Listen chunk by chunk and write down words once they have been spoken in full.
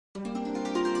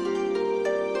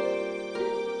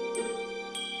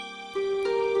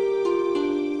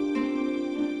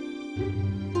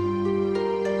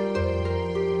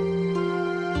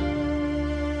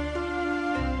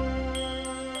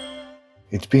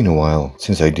It's been a while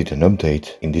since I did an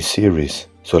update in this series,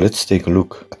 so let's take a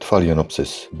look at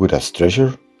Phalaenopsis Buddha's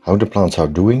treasure, how the plants are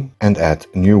doing, and add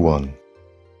a new one.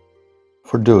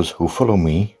 For those who follow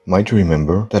me might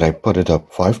remember that I potted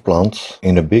up 5 plants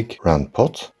in a big round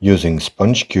pot using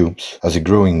sponge cubes as a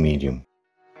growing medium.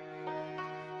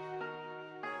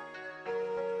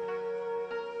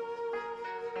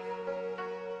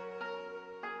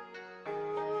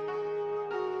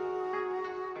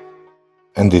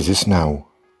 And this is now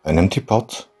an empty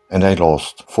pot, and I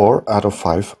lost 4 out of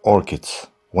 5 orchids.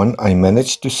 One I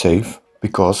managed to save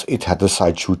because it had a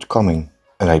side shoot coming,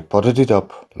 and I potted it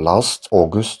up last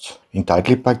August in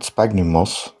tightly packed sphagnum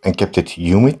moss and kept it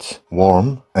humid,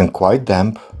 warm and quite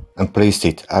damp, and placed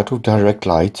it out of direct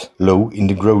light low in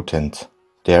the grow tent.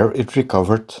 There it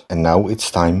recovered, and now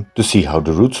it's time to see how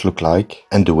the roots look like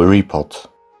and do a repot.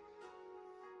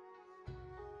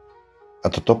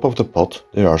 At the top of the pot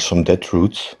there are some dead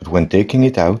roots, but when taking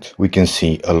it out we can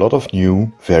see a lot of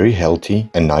new, very healthy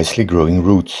and nicely growing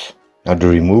roots. Now the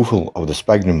removal of the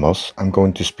sphagnum moss I'm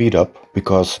going to speed up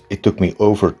because it took me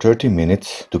over 30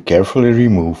 minutes to carefully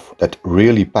remove that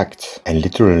really packed and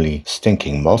literally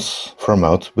stinking moss from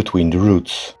out between the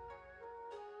roots.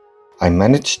 I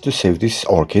managed to save this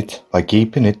orchid by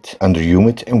keeping it under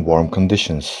humid and warm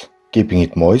conditions, keeping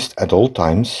it moist at all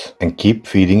times, and keep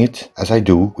feeding it as I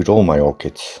do with all my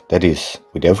orchids. That is,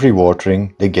 with every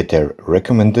watering they get their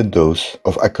recommended dose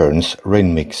of occurrence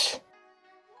rain mix.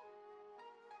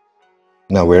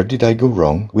 Now where did I go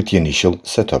wrong with the initial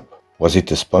setup? Was it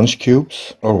the sponge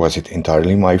cubes or was it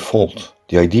entirely my fault?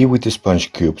 The idea with the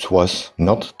sponge cubes was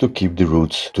not to keep the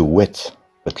roots too wet.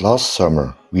 But last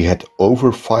summer we had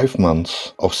over 5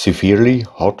 months of severely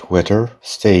hot weather,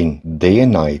 staying day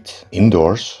and night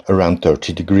indoors around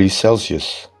 30 degrees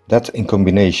Celsius. That in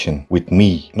combination with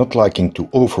me not liking to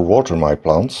overwater my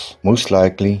plants most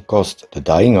likely caused the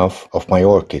dying off of my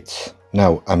orchids.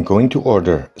 Now I'm going to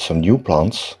order some new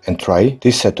plants and try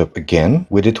this setup again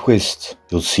with a twist.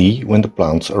 You'll see when the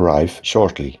plants arrive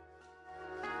shortly.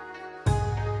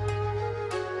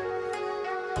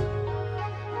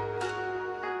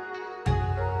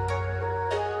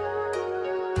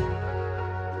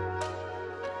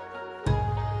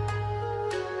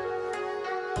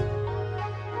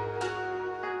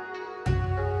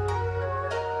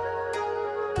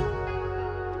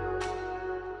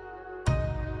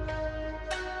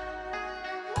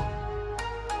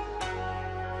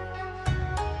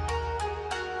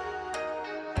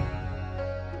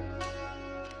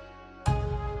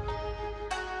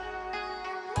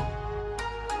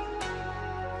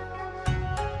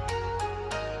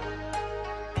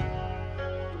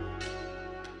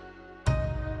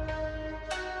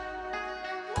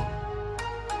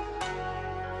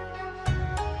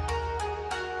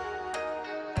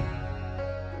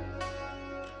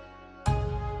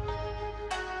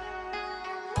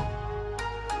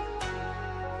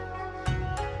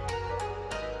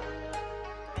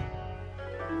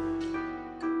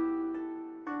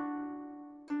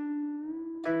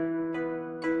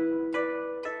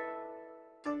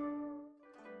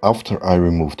 After I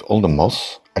removed all the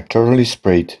moss, I thoroughly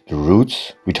sprayed the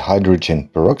roots with hydrogen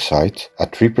peroxide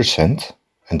at 3%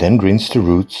 and then rinsed the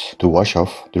roots to wash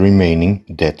off the remaining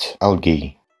dead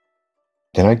algae.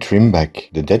 Then I trim back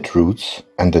the dead roots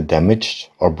and the damaged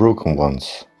or broken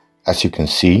ones. As you can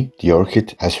see, the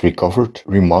orchid has recovered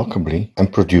remarkably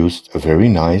and produced a very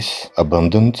nice,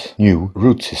 abundant new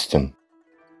root system.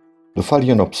 The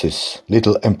Phalaenopsis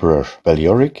Little Emperor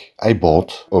Peloric I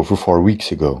bought over 4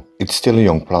 weeks ago. It's still a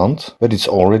young plant, but it's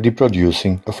already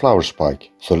producing a flower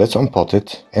spike. So let's unpot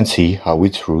it and see how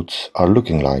its roots are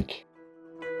looking like.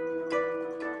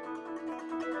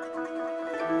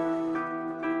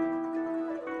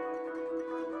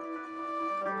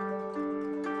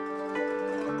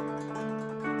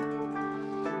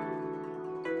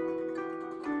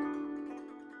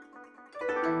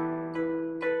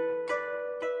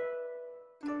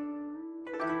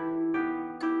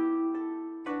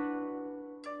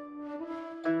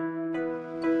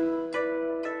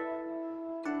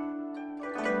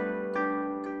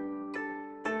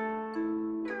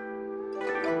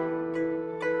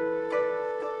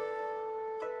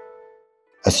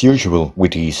 As usual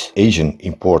with these Asian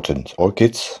imported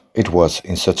orchids, it was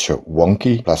in such a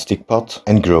wonky plastic pot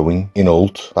and growing in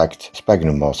old packed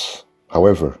sphagnum moss.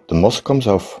 However, the moss comes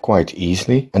off quite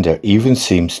easily and there even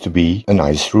seems to be a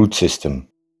nice root system.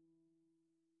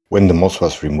 When the moss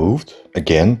was removed,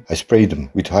 again I sprayed them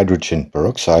with hydrogen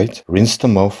peroxide, rinsed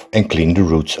them off and cleaned the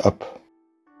roots up.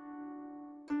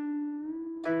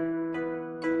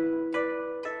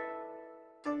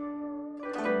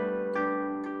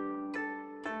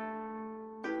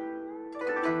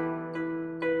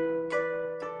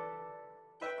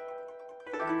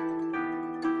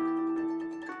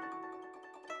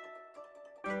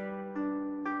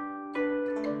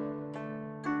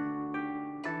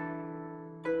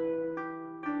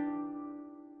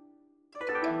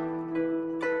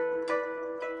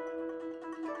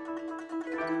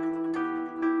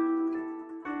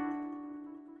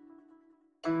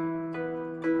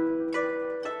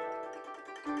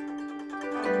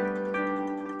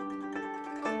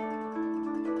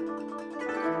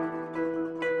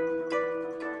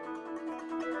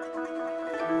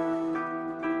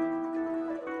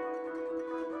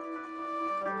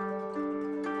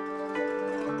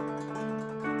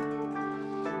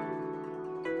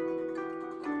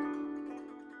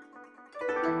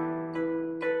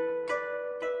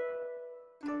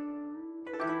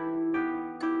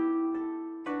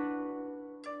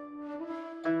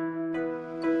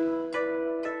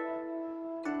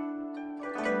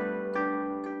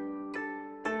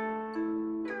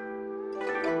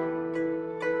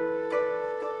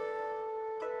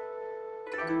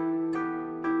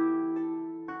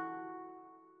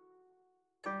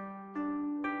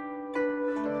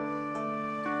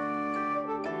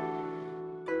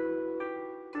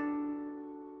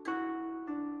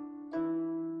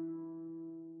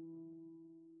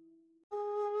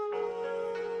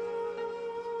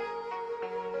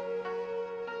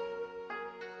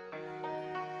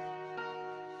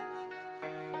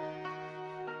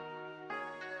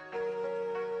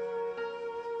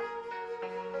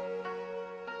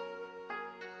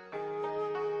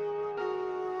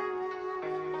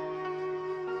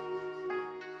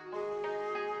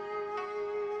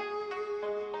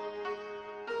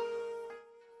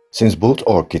 Since both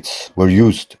orchids were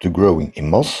used to growing in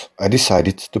moss, I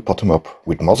decided to pot them up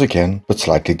with moss again, but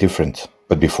slightly different.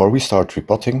 But before we start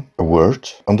repotting, a word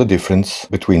on the difference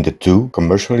between the two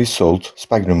commercially sold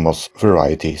sphagnum moss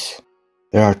varieties.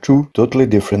 There are two totally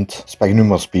different sphagnum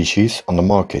moss species on the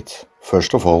market.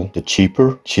 First of all, the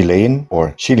cheaper Chilean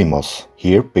or Chile moss,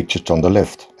 here pictured on the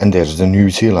left. And there's the New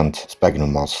Zealand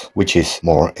sphagnum moss, which is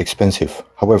more expensive.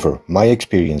 However, my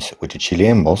experience with the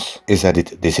Chilean moss is that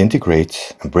it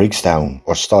disintegrates and breaks down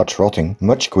or starts rotting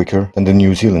much quicker than the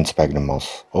New Zealand sphagnum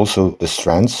moss. Also, the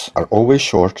strands are always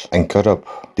short and cut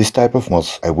up. This type of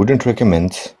moss I wouldn't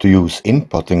recommend to use in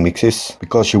potting mixes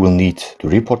because you will need to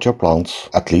repot your plants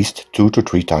at least 2 to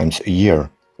 3 times a year.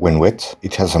 When wet,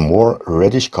 it has a more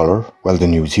reddish color, while the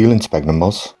New Zealand sphagnum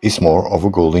moss is more of a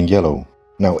golden yellow.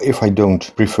 Now, if I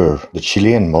don't prefer the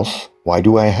Chilean moss, why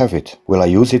do I have it? Will I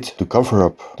use it to cover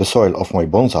up the soil of my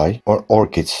bonsai or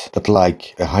orchids that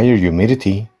like a higher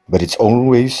humidity, but it's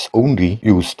always only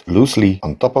used loosely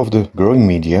on top of the growing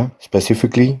media,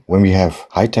 specifically when we have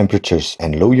high temperatures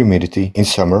and low humidity in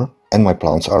summer and my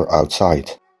plants are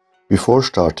outside. Before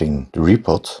starting the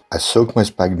repot, I soak my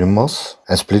sphagnum moss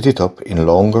and split it up in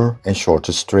longer and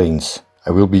shorter strains.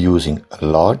 I will be using a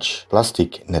large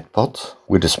plastic net pot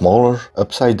with a smaller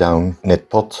upside down net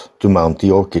pot to mount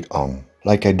the orchid on.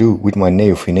 Like I do with my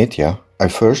Neophynetia, I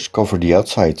first cover the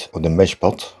outside of the mesh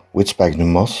pot with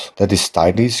sphagnum moss that is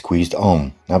tightly squeezed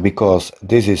on. Now, because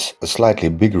this is a slightly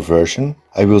bigger version,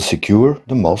 I will secure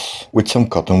the moss with some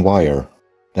cotton wire.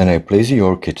 Then I place the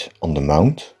orchid on the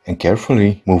mount and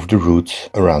carefully move the roots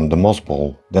around the moss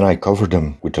ball. Then I cover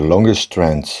them with the longer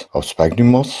strands of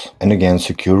sphagnum moss and again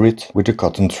secure it with a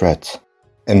cotton thread.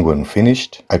 And when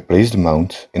finished, I place the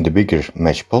mount in the bigger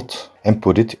mesh pot and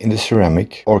put it in the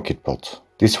ceramic orchid pot.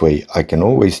 This way I can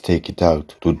always take it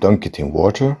out to dunk it in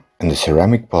water, and the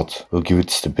ceramic pot will give it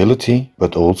stability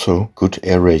but also good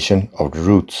aeration of the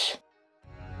roots.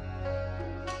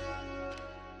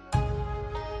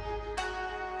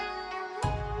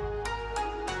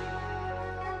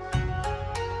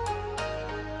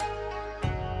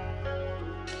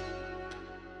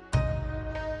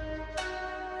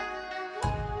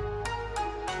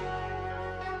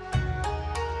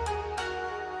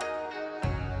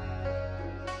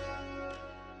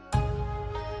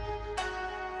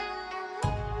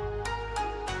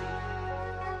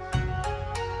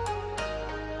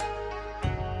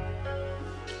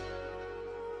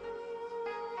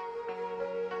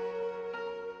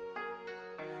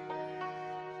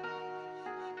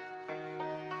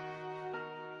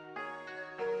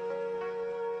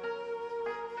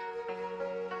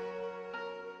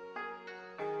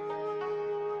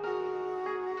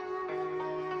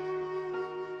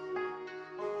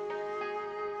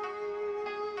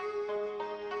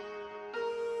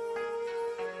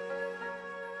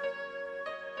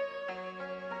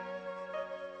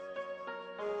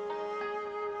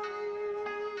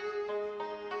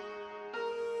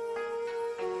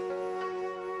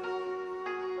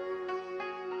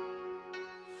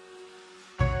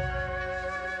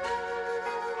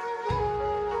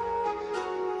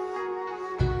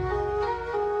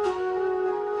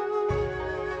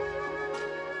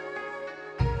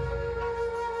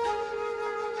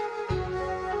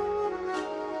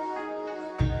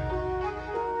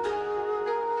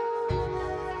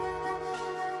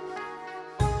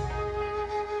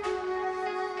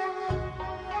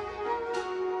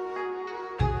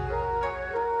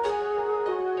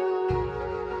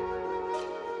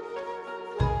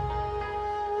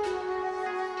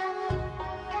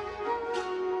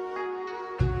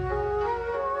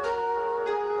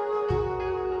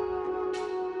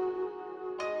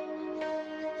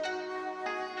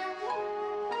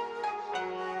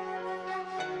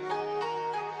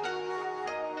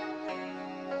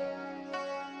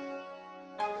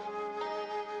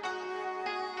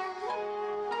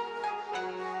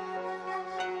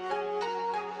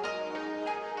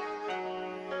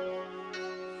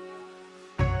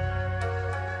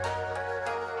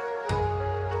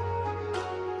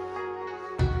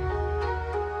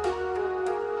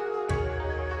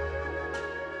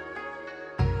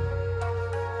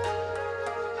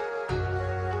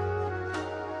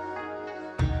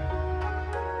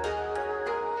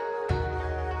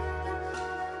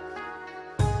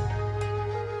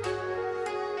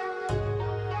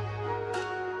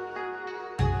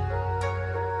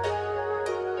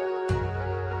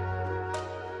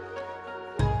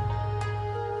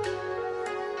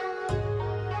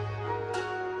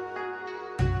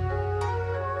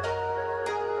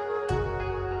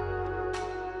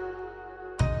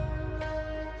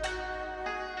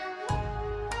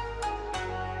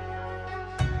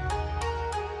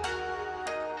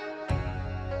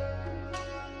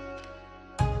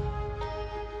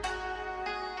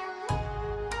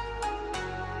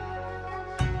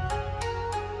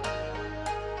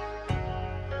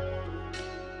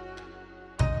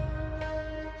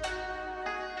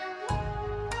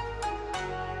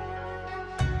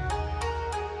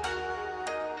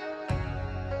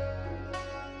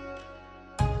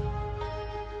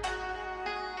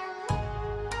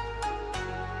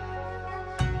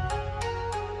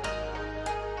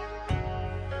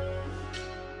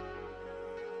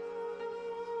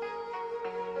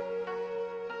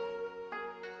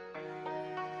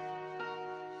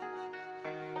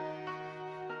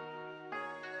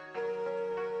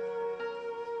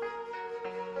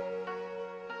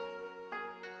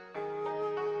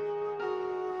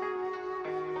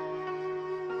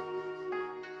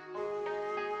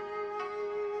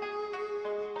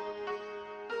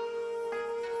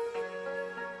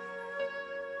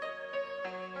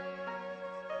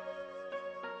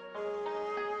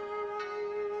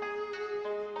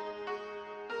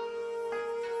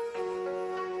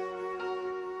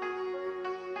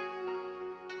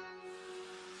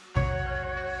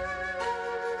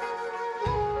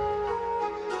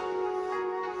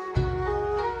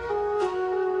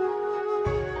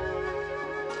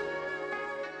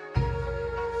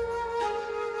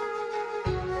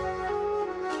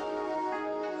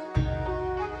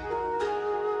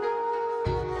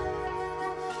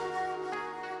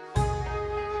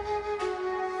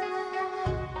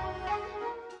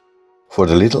 For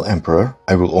the Little Emperor,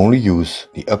 I will only use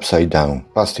the upside down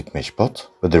plastic mesh pot,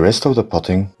 but the rest of the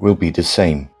potting will be the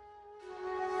same.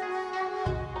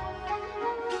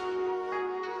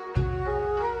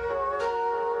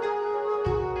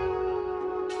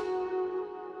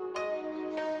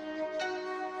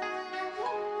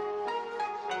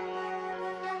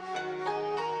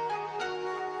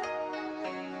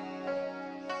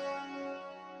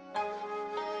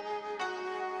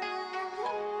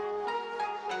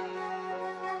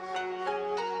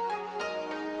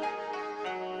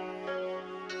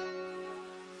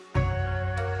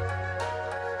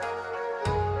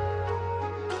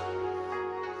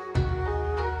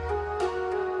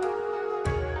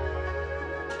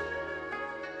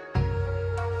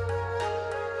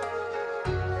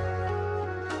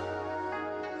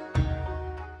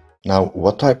 Now,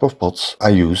 what type of pots I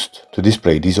used to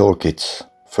display these orchids?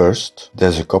 First,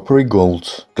 there's a coppery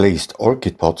gold glazed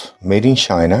orchid pot made in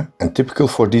China, and typical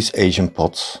for these Asian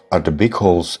pots are the big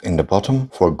holes in the bottom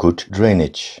for good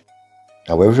drainage.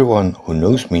 Now, everyone who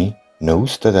knows me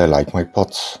knows that I like my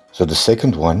pots. So the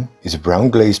second one is a brown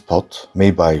glazed pot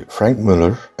made by Frank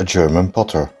Müller, a German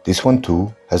potter. This one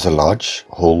too has a large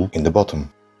hole in the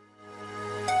bottom.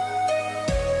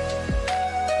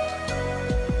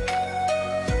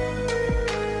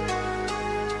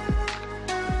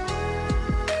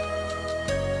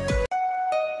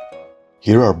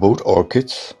 Here are both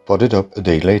orchids potted up a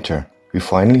day later. We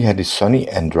finally had a sunny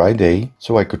and dry day,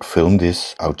 so I could film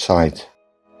this outside.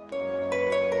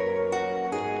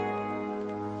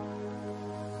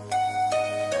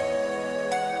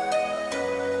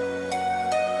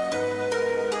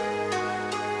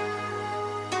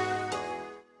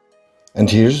 And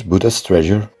here's Buddha's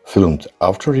treasure, filmed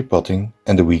after repotting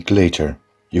and a week later.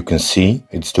 You can see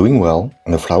it's doing well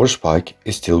and the flower spike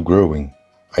is still growing.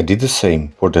 I did the same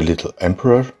for the Little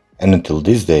Emperor, and until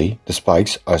this day the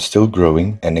spikes are still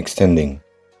growing and extending.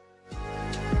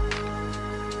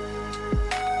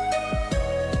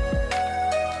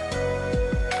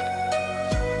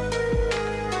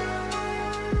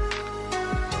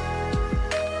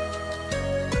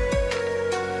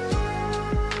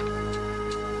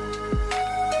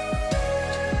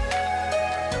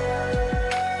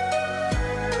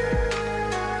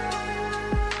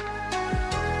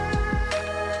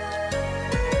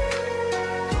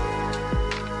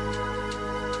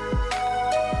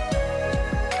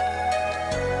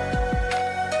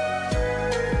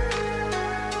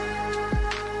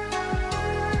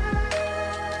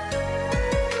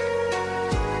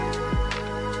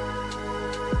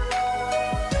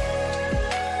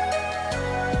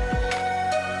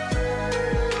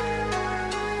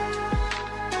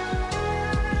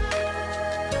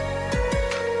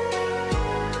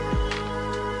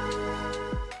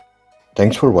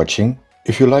 Thanks for watching.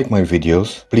 If you like my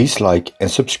videos, please like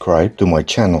and subscribe to my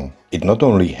channel. It not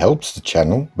only helps the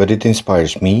channel, but it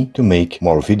inspires me to make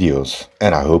more videos.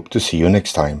 And I hope to see you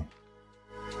next time.